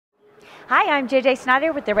Hi, I'm JJ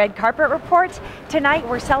Snyder with the Red Carpet Report. Tonight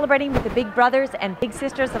we're celebrating with the Big Brothers and Big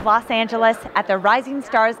Sisters of Los Angeles at the Rising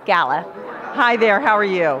Stars Gala. Hi there, how are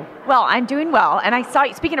you? Well, I'm doing well, and I saw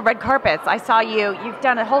you, speaking of red carpets, I saw you've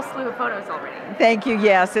done a whole slew of photos already. Thank you,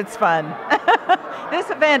 yes, it's fun. This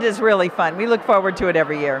event is really fun. We look forward to it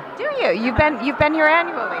every year. Do you? You've been here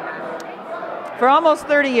annually? For almost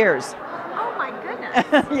 30 years. Oh my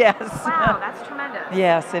goodness. Yes. Wow, that's tremendous.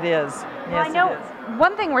 Yes, it is. Well, I know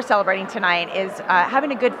one thing we're celebrating tonight is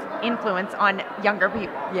having a good influence on younger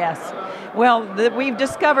people. Yes. Well, we've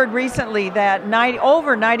discovered recently that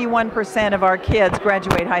over 91% of our kids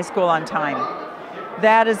graduate high school on time.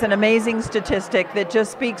 That is an amazing statistic that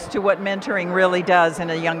just speaks to what mentoring really does in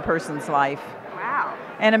a young person's life. Wow.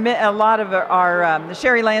 And a lot of our,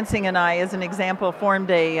 Sherry Lansing and I, as an example, formed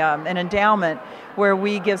an endowment where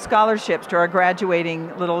we give scholarships to our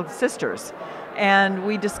graduating little sisters. And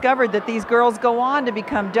we discovered that these girls go on to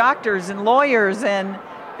become doctors and lawyers, and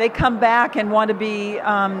they come back and want to be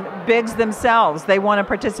bigs themselves. They want to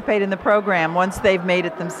participate in the program once they've made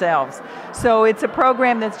it themselves. So it's a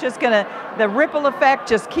program that's just the ripple effect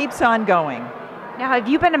just keeps on going. Now, have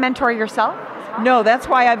you been a mentor yourself? No, that's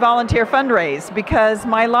why I volunteer fundraise, because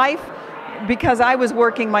because I was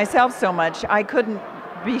working myself so much, I couldn't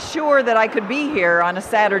be sure that I could be here on a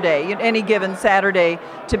Saturday, any given Saturday,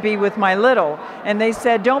 to be with my little. And they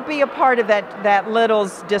said, don't be a part of that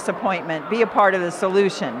little's disappointment, be a part of the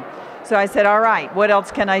solution. So I said, all right, what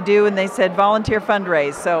else can I do? And they said, volunteer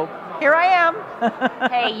fundraise. So here I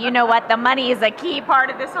am. Hey, you know what? The money is a key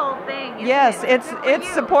part of this whole thing. Yes, it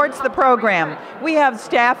supports the program. We have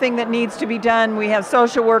staffing that needs to be done. We have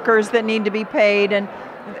social workers that need to be paid. And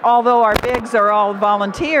although our bigs are all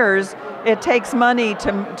volunteers, it takes money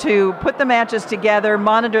to put the matches together,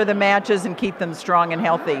 monitor the matches, and keep them strong and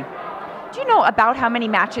healthy. Do you know about how many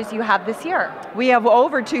matches you have this year? We have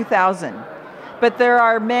over 2,000, but there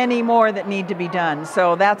are many more that need to be done.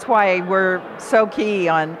 So that's why we're so key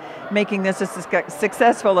on making this a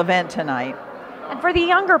successful event tonight. And for the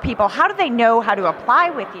younger people, how do they know how to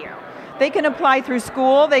apply with you? They can apply through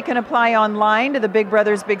school. They can apply online to the Big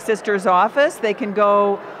Brothers Big Sisters office. They can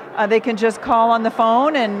go. They can just call on the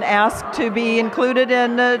phone and ask to be included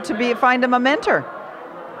and find them a mentor.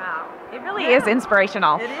 Wow, it really is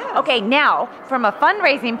inspirational. It is. Okay, now from a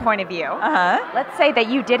fundraising point of view, let's say that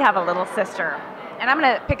you did have a little sister, and I'm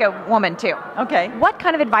going to pick a woman too. Okay. What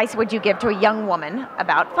kind of advice would you give to a young woman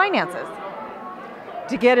about finances?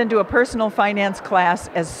 To get into a personal finance class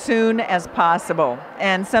as soon as possible,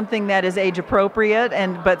 and something that is age appropriate,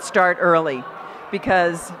 but start early.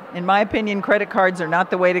 Because, in my opinion, credit cards are not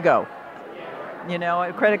the way to go. You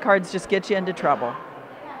know, credit cards just get you into trouble.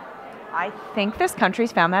 I think this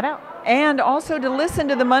country's found that out. And also to listen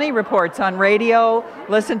to the money reports on radio,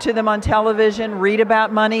 listen to them on television, read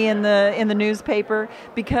about money in the newspaper,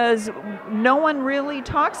 because no one really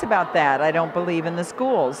talks about that, I don't believe, in the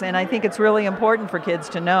schools. And I think it's really important for kids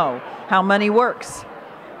to know how money works.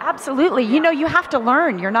 Absolutely. You know, you have to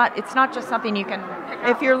learn. It's not just something you can pick up.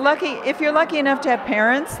 If you're lucky enough to have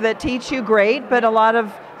parents that teach you, great, but a lot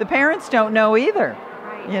of the parents don't know either.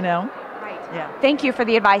 Right. You know? Right. Yeah. Thank you for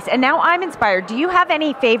the advice. And now I'm inspired. Do you have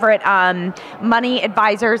any favorite money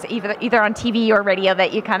advisors, either on TV or radio,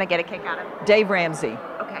 that you kind of get a kick out of? Dave Ramsey.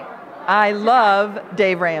 Okay. I love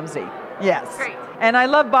Dave Ramsey. Yes. Great. And I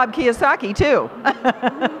love Bob Kiyosaki too.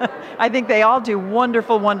 I think they all do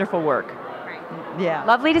wonderful, wonderful work. Great. Yeah.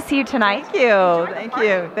 Lovely to see you tonight. Thank you. Thank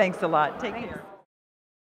you. Thanks a lot. Take care.